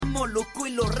Molusco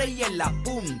y los Reyes en la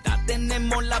punta.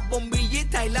 Tenemos las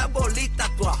bombillitas y las bolitas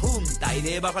todas juntas. Y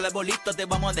debajo del bolito te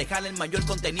vamos a dejar el mayor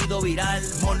contenido viral.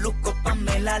 Molusco,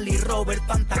 Pamela, Lee, Robert,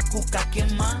 Pantacuca,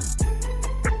 ¿quién más?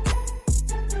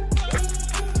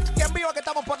 Y en vivo que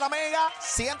estamos por la Mega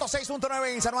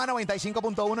 106.9 en San Juan,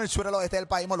 95.1 el sur del oeste del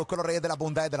país. Molusco, los Reyes de la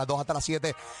Punta desde las 2 hasta las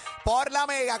 7 por la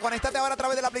Mega. Conéctate ahora a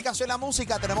través de la aplicación La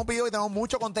Música. Tenemos video y tenemos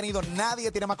mucho contenido.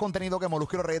 Nadie tiene más contenido que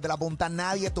Molusco y los Reyes de la Punta.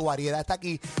 Nadie. Tu variedad está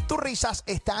aquí. Tus risas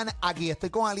están aquí. Estoy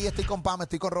con Ali, estoy con Pam,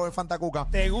 estoy con Robert Fantacuca.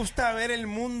 ¿Te gusta ver el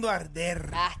mundo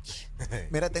arder?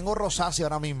 Mira, tengo rosáceo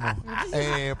ahora mismo.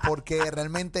 Porque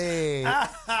realmente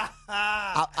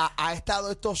ha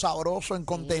estado esto sabroso en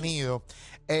contenido.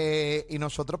 Y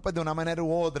nosotros, pues, de una manera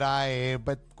u otra,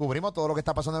 pues, cubrimos todo lo que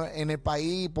está pasando en el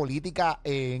país, política,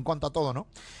 en cuanto a todo, ¿no?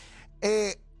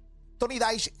 Tony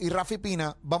Dize y Rafi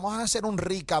Pina, vamos a hacer un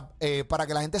recap para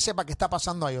que la gente sepa qué está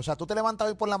pasando ahí. O sea, tú te levantas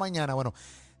hoy por la mañana. Bueno,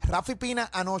 Rafi Pina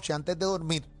anoche, antes de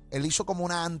dormir, él hizo como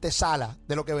una antesala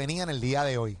de lo que venía en el día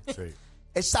de hoy. Sí.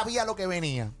 Él sabía lo que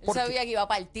venía. Él sabía que iba a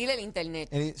partir el internet.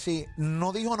 Sí,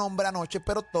 no dijo nombre anoche,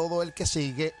 pero todo el que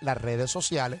sigue las redes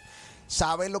sociales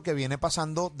sabe lo que viene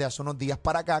pasando de hace unos días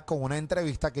para acá con una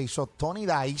entrevista que hizo Tony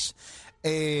Dize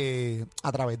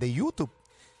a través de YouTube.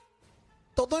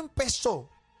 Todo empezó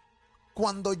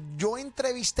cuando yo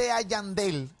entrevisté a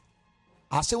Yandel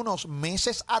hace unos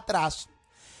meses atrás,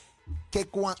 que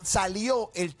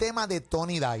salió el tema de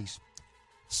Tony Dize.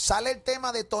 Sale el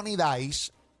tema de Tony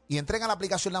Dize y entren a la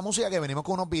aplicación La Música, que venimos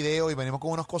con unos videos y venimos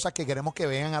con unas cosas que queremos que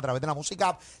vean a través de la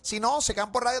música. Si no, se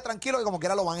quedan por radio tranquilos, que como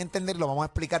quiera lo van a entender, lo vamos a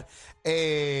explicar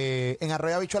en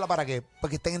Arroyo Habichuela para que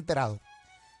estén enterados.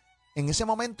 En ese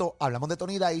momento hablamos de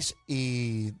Tony Dize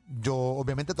y yo,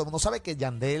 obviamente, todo el mundo sabe que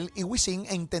Yandel y Wisin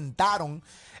intentaron.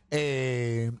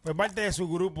 Fue parte de su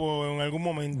grupo en algún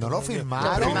momento. No lo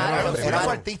firmaron. Era su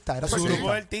artista. Era su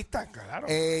grupo de artistas, claro.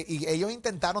 Y ellos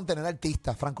intentaron tener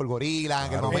artistas, Franco el Gorila, en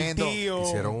aquel momento.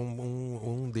 Hicieron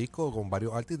un disco con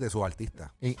varios artistas de sus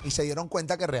artistas. Y se dieron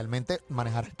cuenta que realmente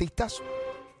manejar artistas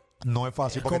no es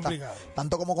fácil. Es porque complicado.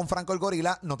 Tanto como con Franco el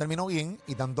Gorila no terminó bien,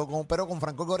 pero con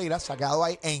Franco el Gorila se ha quedado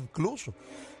ahí, e incluso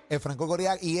Franco el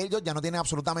Gorila y ellos ya no tienen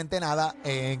absolutamente nada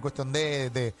en cuestión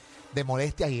de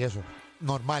molestias y eso.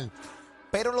 Normal.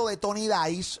 Pero lo de Tony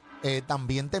Dize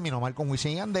también terminó mal con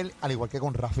Wisin y Yandel, al igual que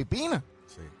con Rafi Pina.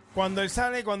 Sí. Cuando él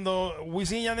sale, cuando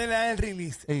Wisin y Yandel le da el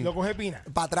release, Sí. lo coge Pina.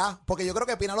 Para atrás, porque yo creo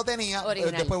que Pina lo tenía,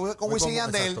 después con Wisin y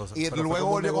Yandel, Exacto, y pero luego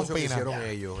volvió con Pina.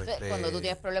 Ellos, Cuando tú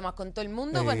tienes problemas con todo el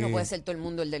mundo, pues no puede ser todo el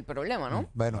mundo el del problema, ¿no?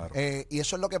 Bueno, Claro. y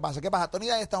eso es lo que pasa. ¿Qué pasa? Tony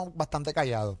Dize está bastante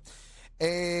callado.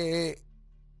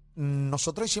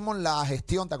 Nosotros hicimos la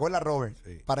gestión, ¿te acuerdas, Robert?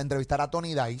 Sí. Para entrevistar a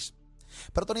Tony Dize.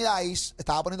 Pero Tony Dize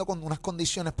estaba poniendo con unas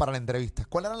condiciones para la entrevista.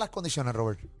 ¿Cuáles eran las condiciones,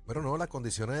 Robert? Bueno, no, las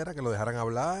condiciones era que lo dejaran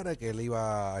hablar, que él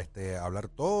iba a hablar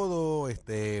todo,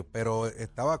 pero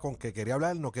estaba con que quería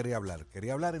hablar, no quería hablar.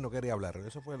 Quería hablar y no quería hablar.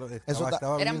 Eso fue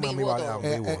estaba Era bien ambiguo todo.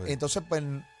 ambiguo. Entonces, pues,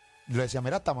 le decía,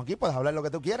 mira, estamos aquí, puedes hablar lo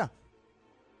que tú quieras.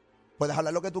 Puedes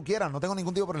hablar lo que tú quieras, no tengo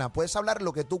ningún tipo de problema. Puedes hablar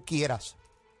lo que tú quieras.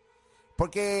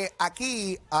 Porque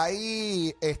aquí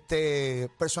hay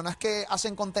personas que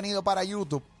hacen contenido para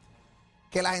YouTube,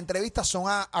 que las entrevistas son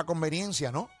a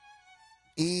conveniencia, ¿no?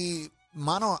 Y,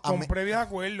 mano, Con previos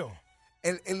acuerdos.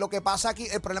 lo que pasa aquí,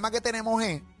 el problema que tenemos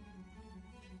es,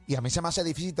 y a mí se me hace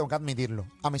difícil, tengo que admitirlo,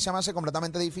 a mí se me hace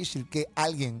completamente difícil que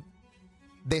alguien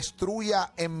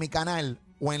destruya en mi canal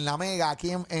o en la Mega,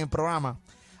 aquí en el programa,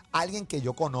 a alguien que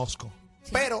yo conozco. Sí,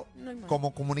 pero, normal.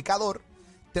 como comunicador,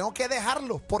 tengo que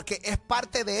dejarlo porque es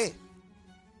parte de...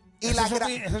 Y Esa la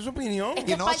es su opinión. Es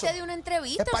que Y es no, parte eso- de una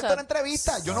entrevista. es parte de una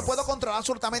entrevista. Yo no puedo controlar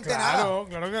absolutamente nada.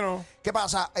 Claro que no. ¿Qué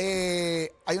pasa?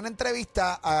 Hay una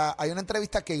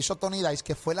entrevista que hizo Tony Dize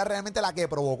que fue realmente la que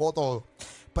provocó todo.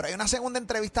 Pero hay una segunda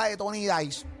entrevista de Tony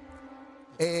Dize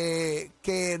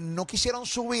que no quisieron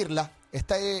subirla.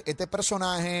 Este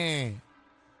personaje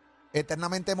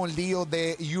eternamente mordido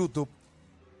de YouTube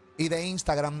y de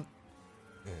Instagram,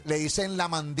 le dicen la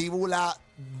mandíbula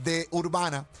de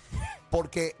urbana,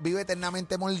 porque vive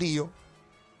eternamente mordido.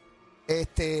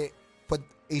 Pues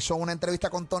hizo una entrevista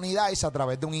con Tony Dize a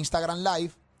través de un Instagram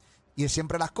Live y él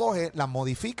siempre las coge, las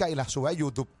modifica y las sube a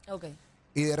YouTube. Ok.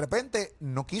 Y de repente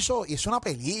no quiso, y es una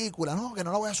película, no, que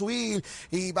no la voy a subir.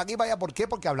 Y para aquí, para allá, ¿por qué?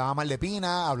 Porque hablaba mal de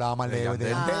Pina, hablaba mal de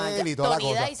Yandel y toda la Tony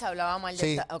cosa. Dize hablaba mal de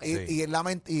Sí, esta. Ok.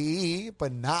 y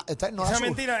pues nada, no la Esa sube.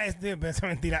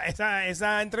 mentira,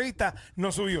 esa entrevista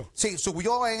no subió. Sí,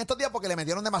 subió en estos días porque le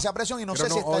metieron demasiada presión y no Pero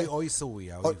sé si está... hoy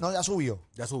subía. No, ya subió.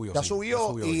 Ya subió. Ya sí,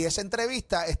 subió y hoy. esa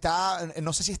entrevista está,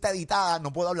 no sé si está editada,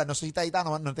 no puedo hablar, no sé si está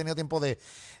editada, no he tenido tiempo de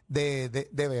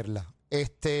verla.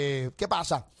 ¿Qué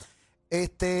pasa?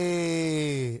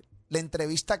 la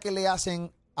entrevista que le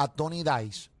hacen a Tony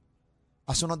Dize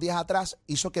hace unos días atrás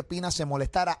hizo que Pina se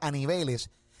molestara a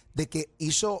niveles de que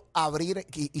hizo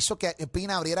que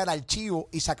Pina abriera el archivo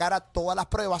y sacara todas las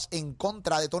pruebas en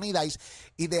contra de Tony Dize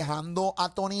y dejando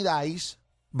a Tony Dize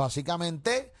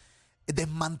básicamente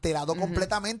desmantelado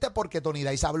completamente porque Tony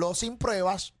Dize habló sin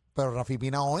pruebas. Pero Rafi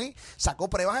Pina hoy sacó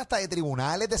pruebas hasta de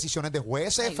tribunales, decisiones de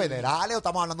jueces federales, o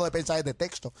estamos hablando de mensajes de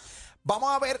texto.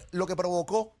 Vamos a ver lo que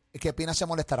provocó que Pina se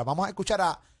molestara. Vamos a escuchar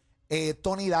a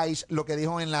Tony Dize, lo que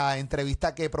dijo en la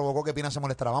entrevista que provocó que Pina se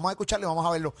molestara. Vamos a escucharlo y vamos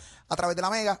a verlo a través de la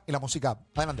Mega y la música.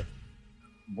 Adelante.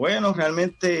 Bueno,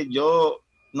 realmente yo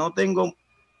no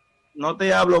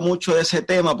te hablo mucho de ese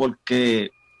tema porque,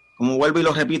 como vuelvo y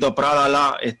lo repito,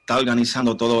 Prada está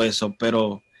organizando todo eso,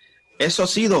 pero eso ha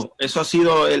sido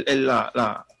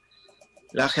la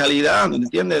realidad,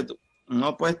 ¿entiendes?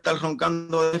 No puedes estar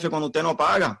roncando de jefe cuando usted no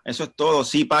paga, eso es todo.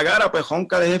 Si pagara, pues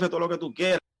ronca de jefe todo lo que tú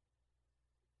quieras.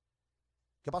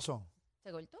 ¿Qué pasó?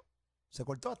 ¿Se cortó? ¿Se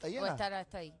cortó? ¿Hasta ahí? ¿O estará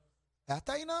hasta ahí?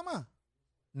 ¿Hasta ahí nada más?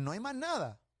 No hay más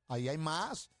nada. Ahí hay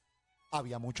más.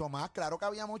 Había mucho más. Claro que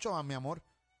había mucho más, mi amor.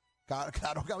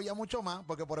 Claro que había mucho más,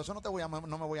 porque por eso no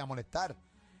me voy a molestar.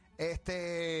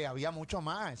 Había mucho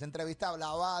más. Esa entrevista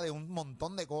hablaba de un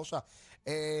montón de cosas.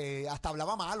 Hasta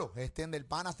hablaba malo. Del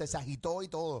pan hasta se agitó y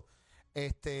todo.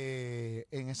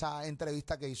 En esa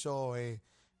entrevista que hizo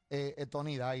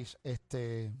Tony Dize,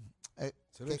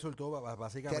 se lo insultó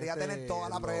básicamente. Quería tener toda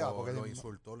la prueba. Porque lo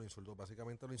insultó.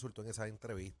 Básicamente lo insultó en esa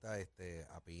entrevista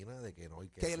a Pina de que no. Y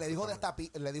que le dijo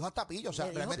hasta pillo. O sea,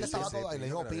 realmente estaba todo ahí. Le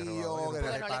dijo pillo, que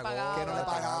no le pagaba. Que no le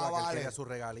pagaba. Que él quería su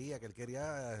regalía, que él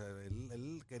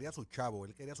quería su chavo.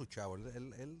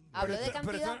 ¿Habló de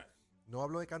cantidad? No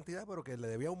habló de cantidad, pero que le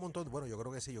debía un montón. Bueno, yo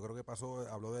creo que sí,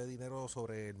 habló de dinero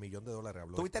sobre $1 millón.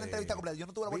 ¿Tuviste la entrevista completa? Yo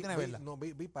no tuve la oportunidad de verla. No,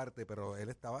 vi parte, pero él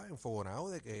estaba enfogonado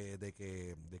de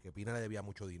que Pina le debía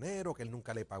mucho dinero, que él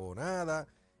nunca le pagó nada.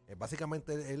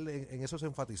 Básicamente, él en eso se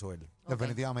enfatizó él.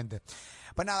 Definitivamente.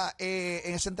 Pues nada,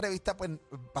 en esa entrevista, pues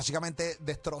básicamente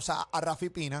destroza a Rafi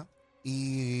Pina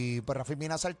y pues Rafi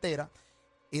Pina se altera.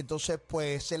 Y entonces,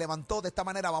 pues se levantó de esta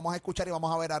manera. Vamos a escuchar y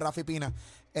vamos a ver a Rafi Pina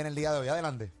en el día de hoy.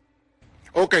 Adelante.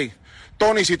 Ok,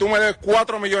 Tony, si tú me des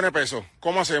 4 millones de pesos,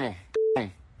 ¿cómo hacemos?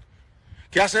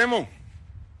 ¿Qué hacemos?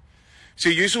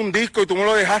 Si yo hice un disco y tú me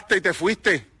lo dejaste y te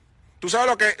fuiste, ¿tú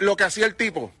sabes lo que hacía el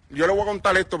tipo? Yo le voy a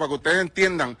contar esto para que ustedes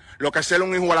entiendan lo que es ser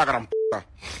un hijo de la gran puta.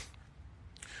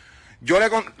 Yo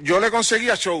le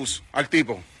conseguía shows al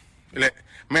tipo.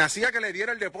 Me hacía que le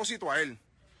diera el depósito a él.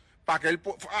 Para que él,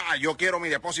 yo quiero mi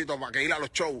depósito para que ir a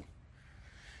los shows.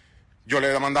 Yo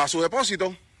le mandaba su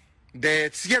depósito de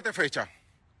 7 fechas.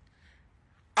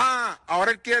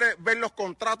 Ahora él quiere ver los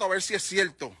contratos a ver si es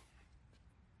cierto.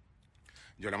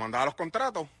 Yo le mandaba los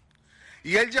contratos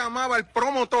y él llamaba al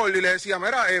promotor y le decía,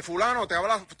 mira, fulano, te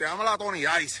habla Tony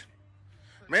Dize.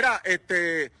 Mira,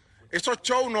 esos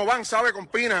shows no van, ¿sabe? Con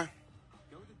Pina.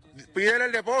 Pídele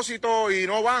el depósito y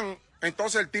no van.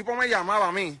 Entonces el tipo me llamaba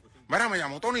a mí. Mira, me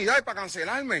llamó Tony Dize para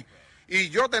cancelarme. Y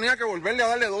yo tenía que volverle a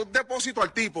darle 2 depósitos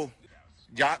al tipo.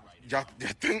 Ya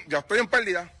estoy en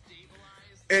pérdida.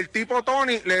 El tipo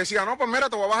Tony le decía, no, pues mira,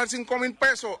 te voy a bajar 5,000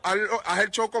 pesos, haz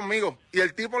el show conmigo. Y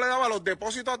el tipo le daba los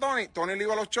depósitos a Tony le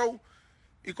iba a los shows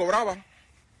y cobraba.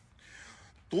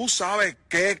 ¿Tú sabes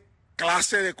qué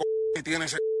clase de tiene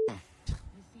ese?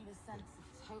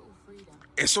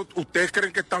 Eso, ¿ustedes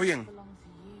creen que está bien?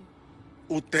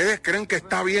 ¿Ustedes creen que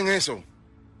está bien eso?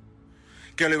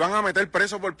 Que le van a meter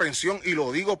preso por pensión, y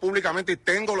lo digo públicamente y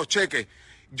tengo los cheques.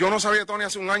 Yo no sabía Tony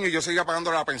hace un año y yo seguía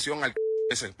pagando la pensión al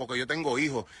ese, porque yo tengo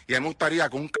hijos y a mí me gustaría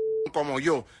que un como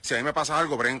yo, si a mí me pasa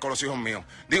algo, breguen con los hijos míos.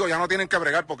 Digo, ya no tienen que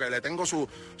bregar porque le tengo su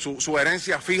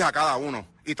herencia fija a cada uno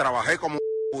y trabajé como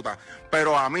puta.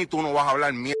 Pero a mí tú no vas a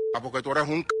hablar mierda porque tú eres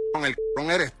un el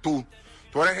eres tú.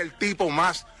 Tú eres el tipo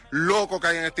más loco que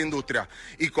hay en esta industria.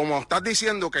 Y como estás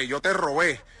diciendo que yo te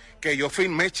robé, que yo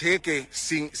firmé cheque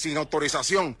sin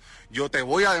autorización, yo te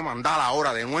voy a demandar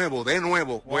ahora de nuevo.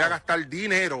 Voy a gastar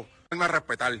dinero para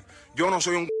respetar. Yo no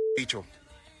soy un bicho.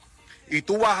 Y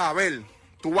tú vas a ver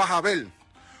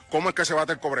cómo es que se va a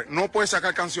te cobre. No puedes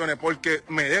sacar canciones porque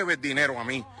me debes dinero a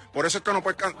mí. Por eso es que no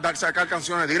puedes sacar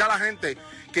canciones. Dile a la gente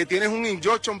que tienes un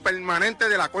injunction permanente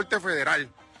de la Corte Federal.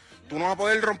 Tú no vas a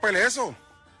poder romper eso.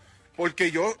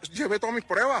 Porque yo llevé todas mis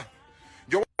pruebas.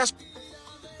 Yo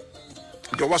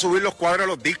voy a subir los cuadros de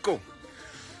los discos.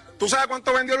 ¿Tú sabes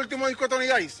cuánto vendió el último disco de Tony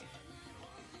Dize?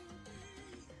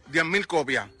 10,000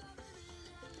 copias.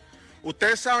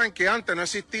 Ustedes saben que antes no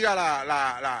existía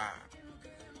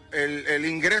el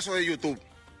ingreso de YouTube.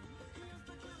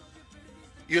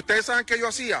 Y ustedes saben qué yo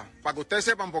hacía, para que ustedes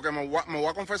sepan, porque me voy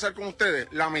a confesar con ustedes,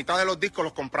 la mitad de los discos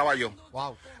los compraba yo.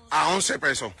 Wow. A 11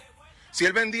 pesos. Si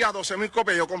él vendía 12,000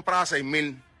 copias, yo compraba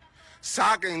 6,000.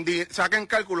 Saquen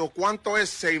cálculo, ¿cuánto es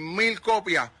 6,000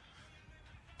 copias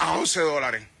a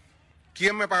 $11?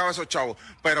 ¿Quién me pagaba esos chavos?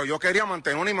 Pero yo quería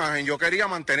mantener una imagen, yo quería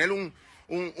mantener un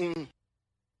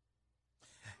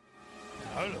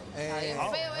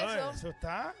Feo eso. Eso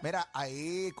está. Mira,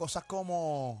 hay cosas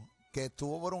como que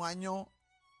estuvo por un año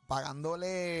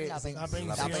pagándole La la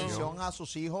pensión. pensión a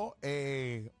sus hijos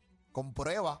con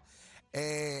pruebas.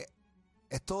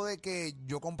 Esto de que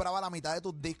yo compraba la mitad de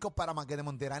tus discos para que te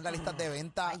montaran en la lista de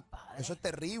venta, Ay, padre. eso es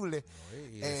terrible.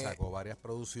 Y sacó varias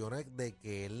producciones de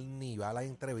que él ni iba a la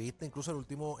entrevista. Incluso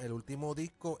el último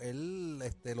disco, él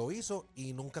lo hizo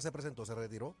y nunca se presentó, se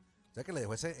retiró. O sea que le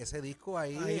dejó ese disco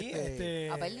ahí.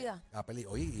 A pérdida.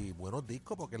 Oye, y buenos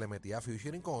discos porque le metía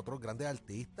featuring con otros grandes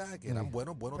artistas que eran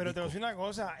buenos Pero te voy a discos. decir una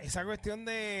cosa, esa cuestión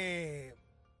de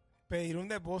pedir un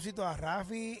depósito a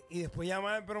Rafi y después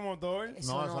llamar al promotor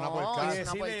No, eso no puede y estar. es una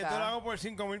decirle, yo te lo puerca. hago por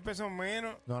 5,000 pesos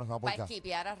menos. No, no es una Para porca.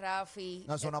 esquipear a Rafi.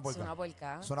 No, es una puerca. Es una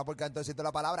puerca. Es una porca, entonces decirte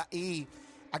la palabra. Y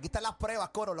aquí están las pruebas,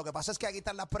 Coro. Lo que pasa es que aquí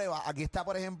están las pruebas. Aquí está,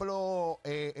 por ejemplo,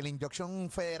 el injunction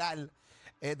federal,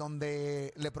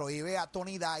 donde le prohíbe a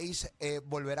Tony Dize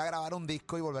volver a grabar un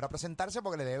disco y volver a presentarse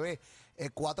porque le debe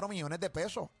 4 millones de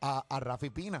pesos a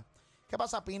Rafi Pina. ¿Qué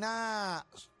pasa? Pina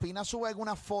sube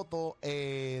alguna foto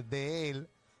de él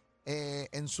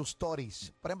en sus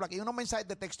stories. Por ejemplo, aquí hay unos mensajes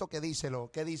de texto que dice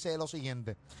lo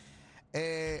siguiente.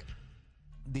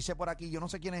 Dice por aquí, yo no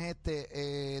sé quién es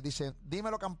dice,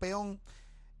 dímelo campeón,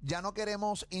 ya no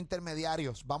queremos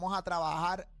intermediarios, vamos a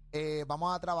trabajar,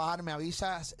 me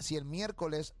avisas si el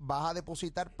miércoles vas a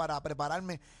depositar para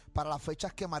prepararme para las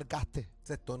fechas que marcaste.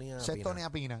 Sestonia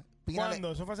Pina.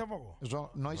 ¿Cuándo? ¿Eso fue hace poco?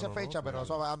 Eso no dice No, fecha, pero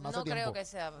eso va hace No tiempo. creo que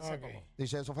sea hace Ok. poco.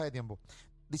 Dice, eso fue de tiempo.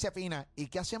 Dice Pina, ¿y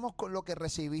qué hacemos con lo que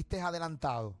recibiste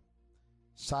adelantado?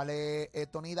 Sale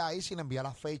Tony Dize y le envía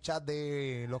las fechas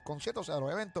de los conciertos, o sea, de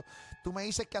los eventos. Tú me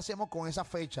dices qué hacemos con esa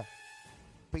fecha.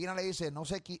 Pina le dice, no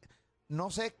sé qué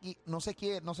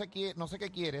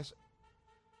quieres.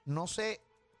 No sé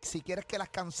si quieres que las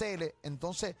cancele.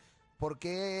 Entonces, ¿por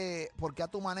qué a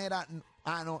tu manera?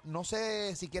 No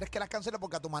sé si quieres que las cancele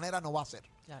porque a tu manera no va a ser.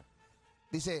 Claro.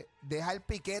 Dice, deja el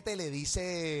piquete, le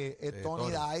dice Tony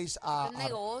Dize a Es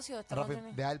negocio, esto no Rafi,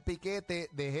 tiene- deja el piquete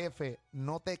de jefe,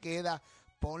 no te queda,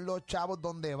 pon los chavos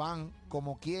donde van,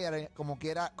 como quiera,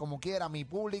 mi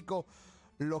público,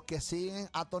 los que siguen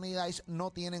a Tony Dize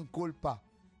no tienen culpa.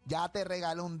 Ya te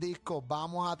regalé un disco,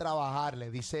 vamos a trabajar,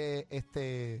 le dice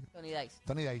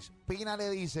Tony Dize. Pina le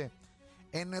dice,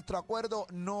 en nuestro acuerdo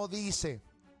no dice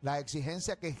la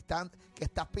exigencia que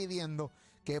estás pidiendo,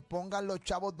 que pongan los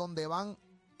chavos donde van,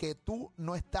 que tú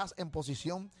no estás en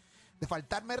posición de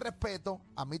faltarme el respeto.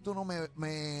 A mí tú no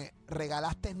me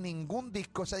regalaste ningún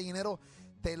disco, ese dinero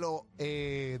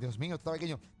Dios mío, está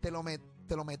pequeño, te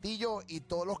lo metí yo y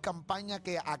todas las campañas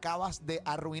que acabas de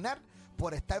arruinar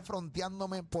por estar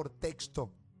fronteándome por texto.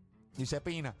 Dice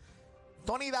Pina,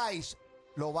 Tony Dize,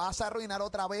 lo vas a arruinar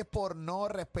otra vez por no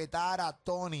respetar a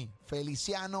Tony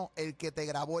Feliciano, el que te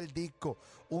grabó el disco,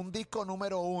 un disco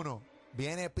número 1.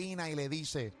 Viene Pina y le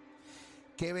dice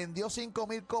que vendió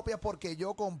 5,000 copias porque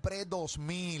yo compré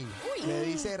 2,000. Le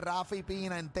dice Rafi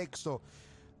Pina en texto.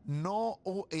 No,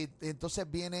 entonces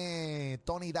viene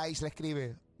Tony Dize, le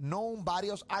escribe, no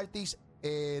varios artistas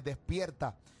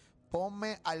despierta,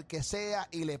 ponme al que sea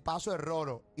y le paso el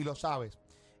roro, y lo sabes.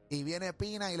 Y viene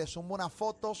Pina y le suma unas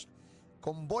fotos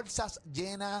con bolsas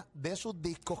llenas de sus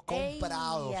discos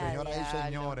comprados, ¡Ey, señoras y diablo!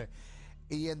 señores.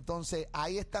 Y entonces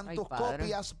ahí están Ay, tus padre.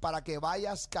 copias para que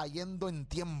vayas cayendo en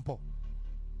tiempo.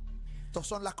 Estas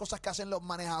son las cosas que hacen los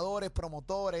manejadores,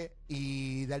 promotores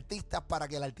y de artistas para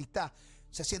que el artista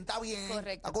se sienta bien,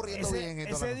 Correcto. está corriendo bien. y toda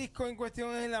la Ese cosa. disco en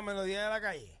cuestión es La Melodía de la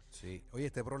Calle. Sí. Oye,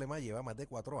 este problema lleva más de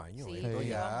 4 años. Sí, Esto sí,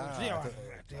 ya... Lleva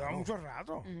claro. mucho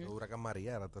rato. Esto Huracán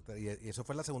María. Y eso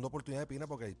fue la segunda oportunidad de Pina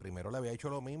porque primero le había hecho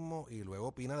lo mismo y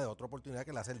luego Pina le da otra oportunidad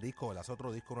que le hace el disco, le hace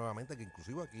otro disco nuevamente, que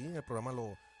inclusive aquí en el programa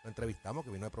lo entrevistamos,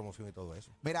 que vino de promoción y todo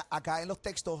eso. Mira, acá en los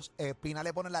textos, Pina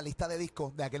le pone la lista de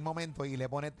discos de aquel momento y le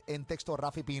pone en texto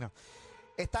Rafi Pina.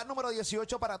 Está el número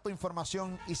 18 para tu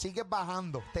información y sigues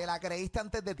bajando. Te la creíste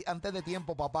antes de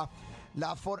tiempo, papá.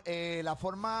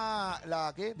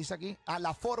 ¿Qué? Dice aquí.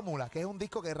 La Fórmula, que es un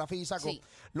disco que Rafi sacó, Sí.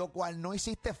 lo cual no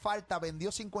hiciste falta,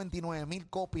 vendió 59,000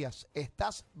 copias.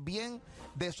 Estás bien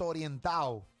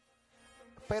desorientado.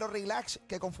 Pero relax,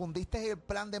 que confundiste el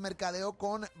plan de mercadeo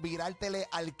con virártele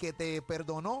al que te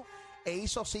perdonó e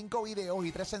hizo 5 videos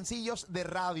y 3 sencillos de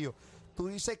radio. Tú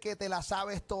dices que te la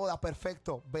sabes toda,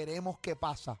 perfecto. Veremos qué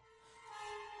pasa.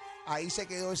 ahí se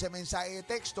quedó ese mensaje de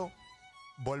texto.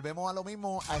 Volvemos a lo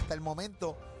mismo hasta el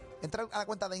momento. Entra a la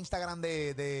cuenta de Instagram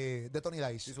de Tony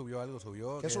Dize. Sí, subió algo,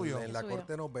 ¿Qué subió? En la ¿Qué subió?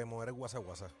 corte nos vemos, eres guasa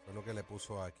guasa. Fue lo que le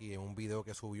puso aquí en un video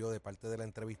que subió de parte de la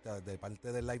entrevista, de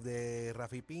parte del live de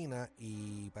Rafi Pina,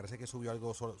 y parece que subió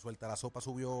algo, suelta la sopa,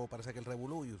 subió, parece que el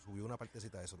revolú, y subió una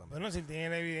partecita de eso también. Bueno, si tiene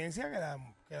la evidencia,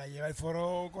 que la lleva al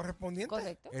foro correspondiente.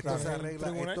 Correcto. Esto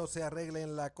se arregla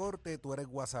en la corte, tú eres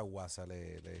guasa guasa,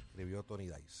 le escribió Tony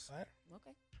Dize. A ver. Ok.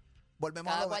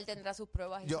 Volvemos Cada a lo cual tendrá sus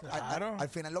pruebas. Yo, Claro. al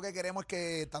final lo que queremos es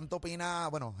que tanto Pina,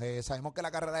 bueno, sabemos que la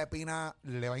carrera de Pina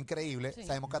le va increíble, Sí.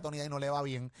 sabemos que a Tony Dize no le va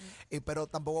bien, pero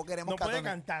tampoco queremos No que a puede Tony-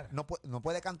 cantar. No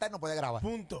puede cantar, no puede grabar.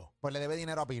 Punto. Pues le debe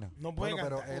dinero a Pina. No puede Bueno,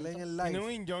 pero cantar. él en el Tiene un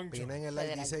live, injunction. Pina en el live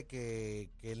Federal. dice que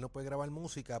él no puede grabar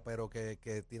música, pero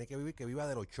que tiene que viva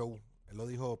de los shows. Él lo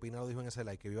dijo, Pina lo dijo en ese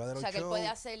live, que viva de O los sea, que él shows. puede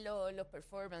hacer los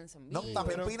performances en No, vivo.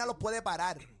 también pero- Pina los puede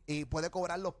parar y puede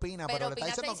cobrar los Pina, Pero le Pina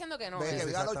está diciendo que no. Que Sí, viva los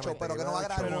exactamente, shows, pero que que no va a viva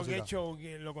grabar Pero música. qué show,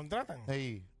 que lo contratan.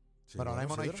 Sí. Sí, Pero ahora bueno,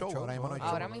 mismo no sí, hay de show, los ahora mismo no hay shows,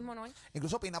 show. Ahora mismo no hay.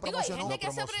 Incluso Pina Digo, hay promocionó. gente que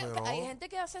hace, promocionó. hay gente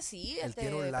que hace sí, Él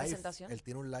tiene un live, presentación. él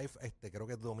tiene un live, creo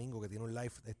que es domingo, que tiene un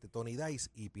live, Tony Dize,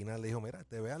 y Pina le dijo, mira,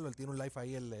 véanlo, él tiene un live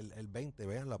ahí el 20,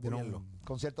 véanlo, Tiene apóyenlo. un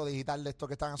concierto digital de esto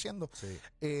que están haciendo Sí.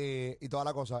 y toda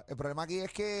la cosa. El problema aquí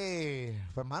es que,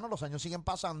 pues, hermano, los años siguen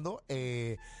pasando.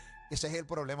 Ese es el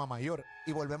problema mayor.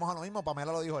 Y volvemos a lo mismo.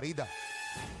 Pamela lo dijo ahorita.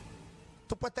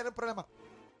 Tú puedes tener problemas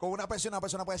con una persona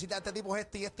puede decirte, este tipo es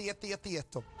y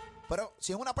esto. Pero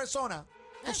si es una persona,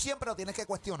 tú siempre lo tienes que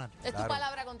cuestionar. Es tu Claro.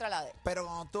 palabra contra la de él. Pero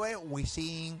cuando tú ves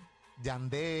Wisin,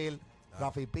 Yandel,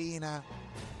 Rafi Pina,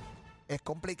 es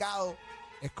complicado.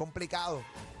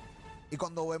 Y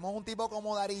cuando vemos un tipo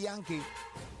como Daddy Yankee,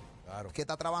 Claro. que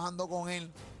está trabajando con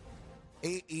él,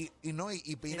 y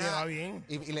Pina. Y le va bien.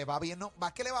 Y le va bien, no.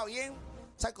 Más que le va bien.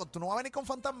 O sea, tú no vas a venir con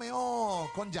fantasmeo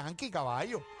con Yankee,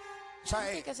 caballo. O sea,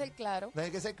 Hay que ser claro.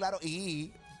 Tiene que ser claro.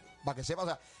 Y para que sepa, o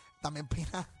sea, también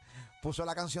Pina puso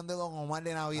la canción de Don Omar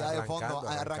de Navidad de fondo,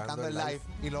 arrancando el live.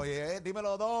 Y lo oye,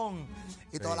 dímelo, Don.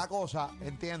 Y toda la cosa,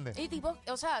 ¿entiendes? Y tipos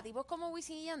como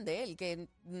Wisin y Yandel, que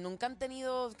nunca han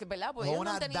tenido, que, ¿verdad? Pues Son ellos no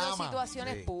han unas tenido damas.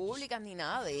 situaciones Sí. públicas ni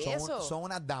nada de eso. Son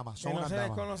unas damas, Que son no unas se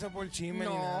damas. desconoce por chisme ni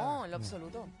No, nada. en lo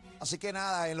absoluto. Así que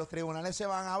nada, en los tribunales se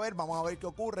van a ver, vamos a ver qué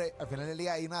ocurre. Al final del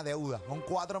día hay una deuda. Son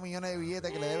 4 millones de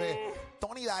billetes que le debe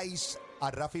Tony Dize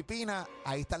a Rafi Pina.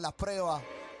 Ahí están las pruebas.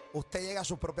 Usted llega a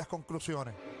sus propias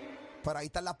conclusiones. Pero ahí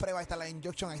están las pruebas, ahí está la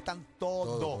injunction, ahí están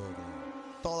todo,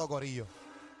 corillo.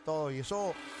 Todo. Y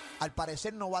eso, al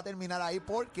parecer, no va a terminar ahí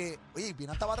porque, oye,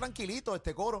 Pina estaba tranquilito,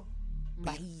 este coro.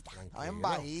 Bajita. Estaba en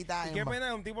bajita. Y qué pena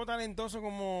de un tipo talentoso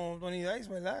como Tony Dize,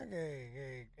 ¿verdad?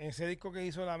 Que en ese disco que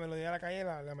hizo La Melodía de la Calle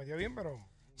la metió bien, pero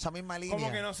Esa misma línea.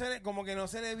 como que no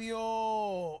se le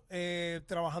vio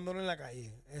trabajándolo en la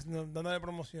calle, dándole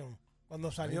promoción. Cuando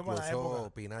salió para la Incluso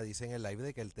época. Pina dice en el live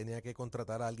de que él tenía que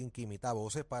contratar a alguien que imita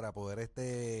voces para poder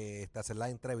hacer la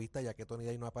entrevista, ya que Tony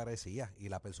Dize no aparecía y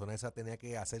la persona esa tenía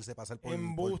que hacerse pasar por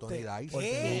Embuste. Tony Dize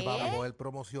 ¿Qué? para poder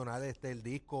promocionar el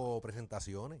disco o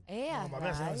presentaciones. No, papi,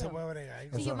 eso no se puede bregar.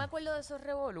 Sí, yo me acuerdo de esos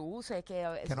revoluces que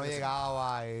Que no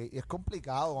llegaba. Y es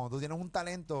complicado cuando tú tienes un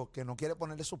talento que no quiere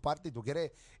ponerle su parte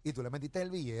y tú le metiste el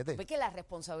billete. Porque la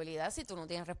responsabilidad, si tú no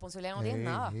tienes responsabilidad, no tienes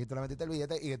nada. Y tú le metiste el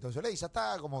billete. Y entonces le dice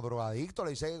hasta como drogadicto,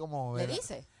 le dice que como. ¿Le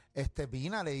dice?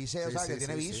 Pina le dice, o Sí, sea, que sí,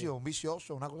 tiene sí, vicio, un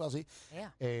vicioso, una cosa así.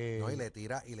 Ea. No, y le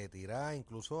tira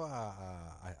incluso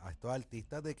a estos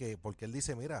artistas de que, porque él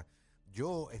dice, mira,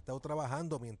 yo he estado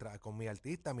trabajando con mi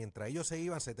artista, mientras ellos se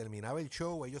iban, se terminaba el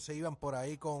show, ellos se iban por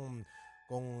ahí con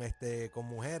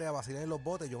mujeres a vacilar en los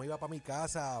botes, yo me iba para mi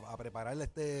casa a preparar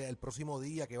el próximo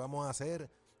día que vamos a hacer.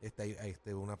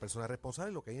 Una persona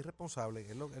responsable, lo que es irresponsable,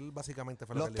 él básicamente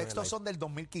fue lo Los que él dijo en el textos live. son del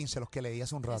 2015, los que leí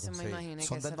hace un rato. Eso me Sí. imaginé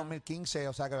Son que del será. 2015,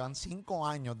 o sea que van 5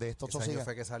 años de esto. Ese año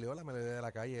fue que salió La Melodía de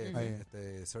la Calle,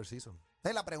 Third Season.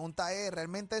 La pregunta es,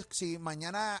 realmente, si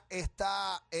mañana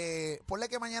está, ponle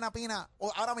que mañana Pina,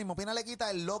 o ahora mismo Pina le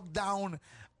quita el lockdown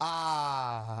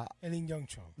a... El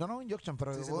injunction. No, injunction,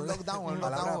 pero Sí, sí, un no, lockdown, un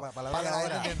palabra- lockdown. palabra para que la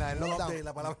ahora. gente entienda, el No lockdown. update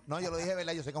la palabra. No, yo lo dije,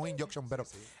 ¿verdad? Yo sé que es un injunction, pero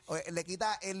le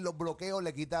quita los bloqueos,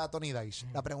 le quita a Tony Dize.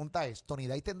 La pregunta es, ¿Tony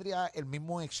Dize tendría el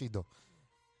mismo éxito?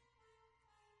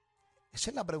 Esa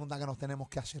es la pregunta que nos tenemos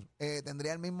que hacer.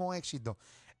 ¿Tendría el mismo éxito?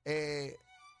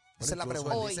 Esa es la Incluso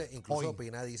pregunta. él dice, incluso Hoy.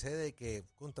 Pina dice de que,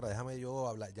 déjame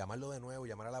yo llamarlo de nuevo,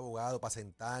 llamar al abogado para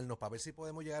sentarnos, para ver si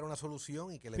podemos llegar a una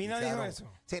solución y que le Pina picharon. dijo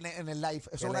eso. Sí, en el live. Eso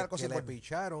Que es una de le, las cosas que le importantes.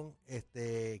 picharon,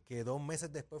 que 2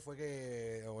 meses después fue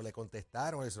que, o le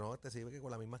contestaron, eso no, sigue que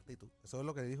con la misma actitud. Eso es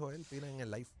lo que dijo él, Pina, en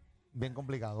el live. Bien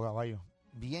complicado, caballo.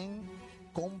 Bien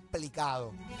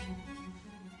complicado.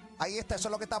 Ahí está, eso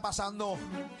es lo que está pasando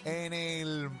en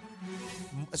el...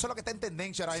 Eso es lo que está en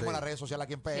tendencia ahora mismo en las redes sociales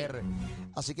aquí en PR.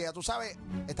 Así que ya tú sabes,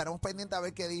 estaremos pendientes a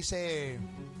ver qué dice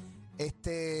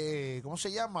 ¿cómo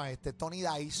se llama? Tony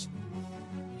Dize.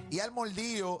 Y al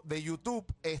moldillo de YouTube,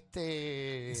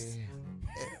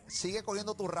 sigue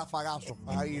cogiendo tu rafagazo.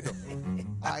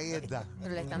 Ahí está.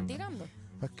 ¿Pero le están tirando?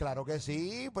 Pues claro que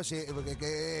sí, pues sí, porque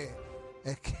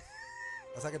es que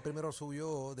Pasa que el primero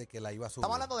subió de que la iba a subir.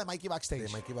 estamos hablando de Mikey Backstage. De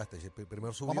Mikey Backstage. El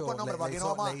primero subió. Vamos con nombre, porque aquí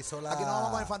no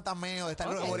vamos con el fantasmeo de estar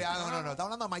boreando. No, estamos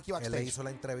hablando de Mikey Backstage. Él le hizo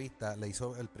la entrevista, le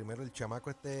hizo el primero, el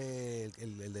chamaco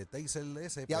el de Taser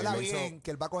ese. Y habla bien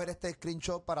que él va a coger este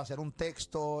screenshot para hacer un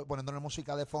texto, poniéndole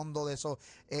música de fondo de eso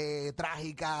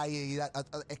trágica y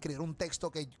escribir un texto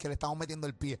que le estamos metiendo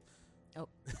el pie.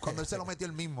 Cuando él se lo metió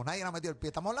él mismo, nadie le metió el pie.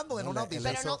 Estamos hablando de una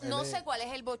noticia. Pero no sé cuál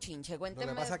es el bochinche. Cuénteme.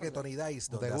 Lo que pasa es que Tony Dize,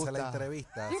 donde hace la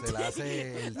entrevista, se la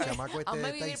hace el chamaco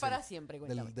Hazme vivir para siempre,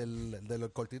 cuéntame.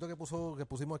 del cortito que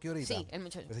pusimos aquí ahorita. Sí, el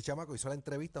muchacho. Ese chamaco hizo la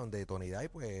entrevista donde Tony Dize,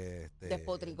 pues,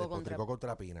 despotricó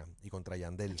contra Pina y contra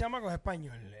Yandel. El chamaco es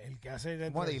español, el que hace...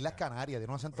 Como de Islas Canarias,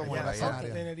 tiene un acento muy de Islas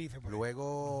Canarias. Tenerife.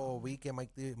 Luego vi que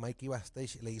Mikey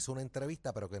Backstage le hizo una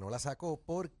entrevista, pero que no la sacó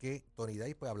porque Tony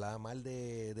Dize pues hablaba mal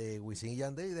de Wisin y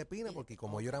Yandel y de Pina, porque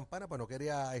como ellos eran panas, pues no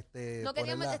quería no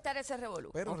querían estar ese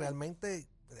revolú. pero realmente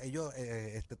ellos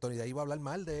Tony Dize iba a hablar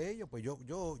mal de ellos, pues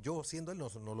yo siendo él no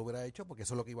lo hubiera hecho, porque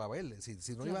eso es lo que iba a ver,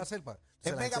 si no lo iba a hacer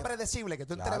es mega predecible que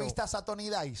tú entrevistas a Tony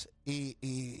Dize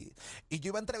y yo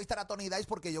iba a entrevistar a Tony Dize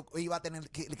porque yo iba a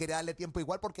quería darle tiempo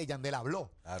igual porque Yandel habló.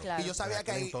 Claro. Y yo sabía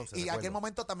que en aquel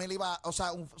momento también le iba,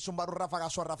 zumbar un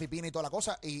rafagazo a Rafi Pina y toda la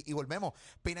cosa, y volvemos,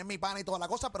 Pina es mi pana y toda la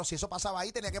cosa, pero si eso pasaba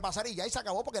ahí tenía que pasar y ya, y se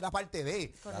acabó porque era parte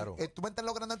de. Claro. Tú me estás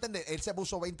logrando entender, él se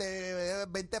puso 20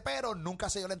 pero nunca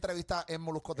se dio la entrevista en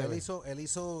Molusco TV. Él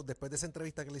hizo, después de esa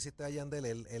entrevista que le hiciste a Yandel,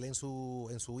 él en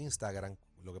su Instagram,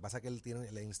 lo que pasa es que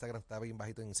el Instagram está bien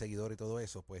bajito en seguidores y todo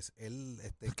eso, pues él...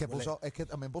 es que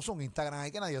también puso un Instagram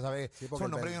ahí que nadie sabe. Sí, es un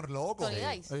nombre bien loco. Tony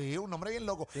Dize. Sí, un nombre bien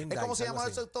loco. Tim Es como Dize, se llama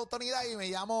algo eso, Tony Dize, y me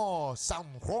llamo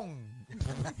San Juan.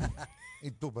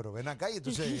 Y tú, pero ven acá y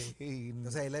entonces...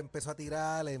 Entonces él empezó a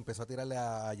tirarle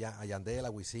a Yandel, a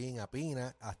Wisin, a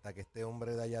Pina, hasta que este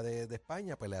hombre de allá de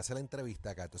España, pues le hace la entrevista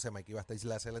acá. Entonces Mikey Backstage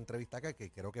le hace la entrevista acá,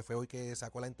 que creo que fue hoy que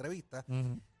sacó la entrevista,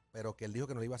 pero que él dijo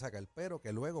que no la iba a sacar, pero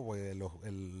que luego pues,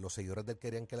 los seguidores de él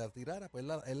querían que la tirara, pues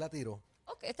él la tiró.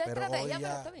 Ok, esta estrategia,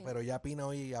 pero está bien. Pero ya Pina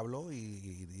hoy habló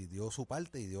y dio su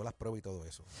parte y dio las pruebas y todo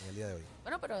eso en el día de hoy.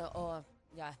 Bueno, pero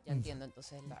ya entiendo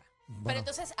entonces Bueno. Pero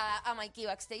entonces a Mikey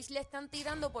Backstage le están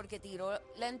tirando porque tiró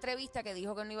la entrevista que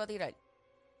dijo que no iba a tirar.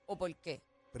 ¿O por qué?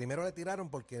 Primero le tiraron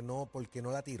porque no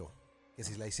la tiró. Que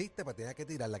si la hiciste, pues tenía que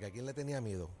tirarla, que a quien le tenía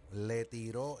miedo. Le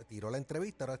tiró la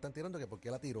entrevista, ahora están tirando que por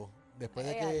qué la tiró. Después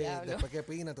que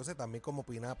Pina, entonces también como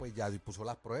Pina pues ya puso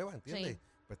las pruebas, ¿entiendes? Sí.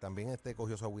 Pues también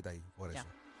cogió su agüita ahí, por eso.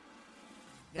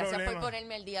 Gracias por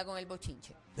ponerme el día con el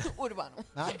bochinche urbano.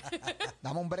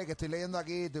 Dame un break, que estoy leyendo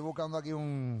aquí, estoy buscando aquí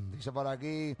dice por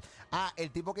aquí.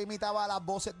 El tipo que imitaba las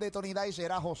voces de Tony Dize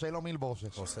era José Lo Mil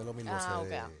Voces. José Lo Mil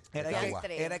Voces.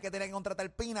 Era el que tenía que contratar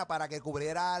Pina para que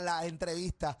cubriera las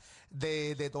entrevistas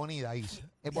de Tony Dize.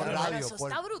 Por radio. Eso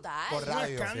está brutal. Por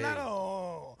radio. Un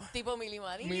escándalo. Tipo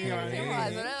Milimarín. Eso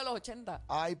era de los 80.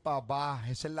 Ay, papá,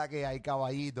 esa es la que hay,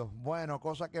 caballito. Bueno,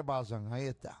 cosas que pasan, ahí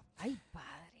está. Ay,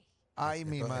 padre. Ay,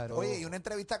 mi madre. Oye, y una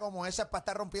entrevista como esa es para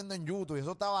estar rompiendo en YouTube. Y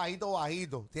eso está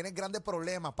bajito. Tienes grandes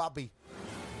problemas, papi.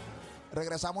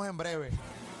 Regresamos en breve.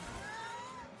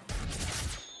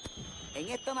 En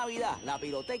esta Navidad, la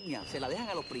pirotecnia se la dejan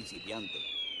a los principiantes.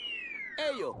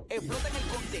 Ellos explotan el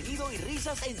contenido y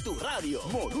risas en tu radio.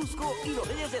 Molusco y los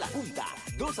Reyes de la Punta.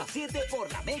 2 a 7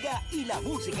 por la Mega y la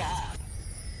Música.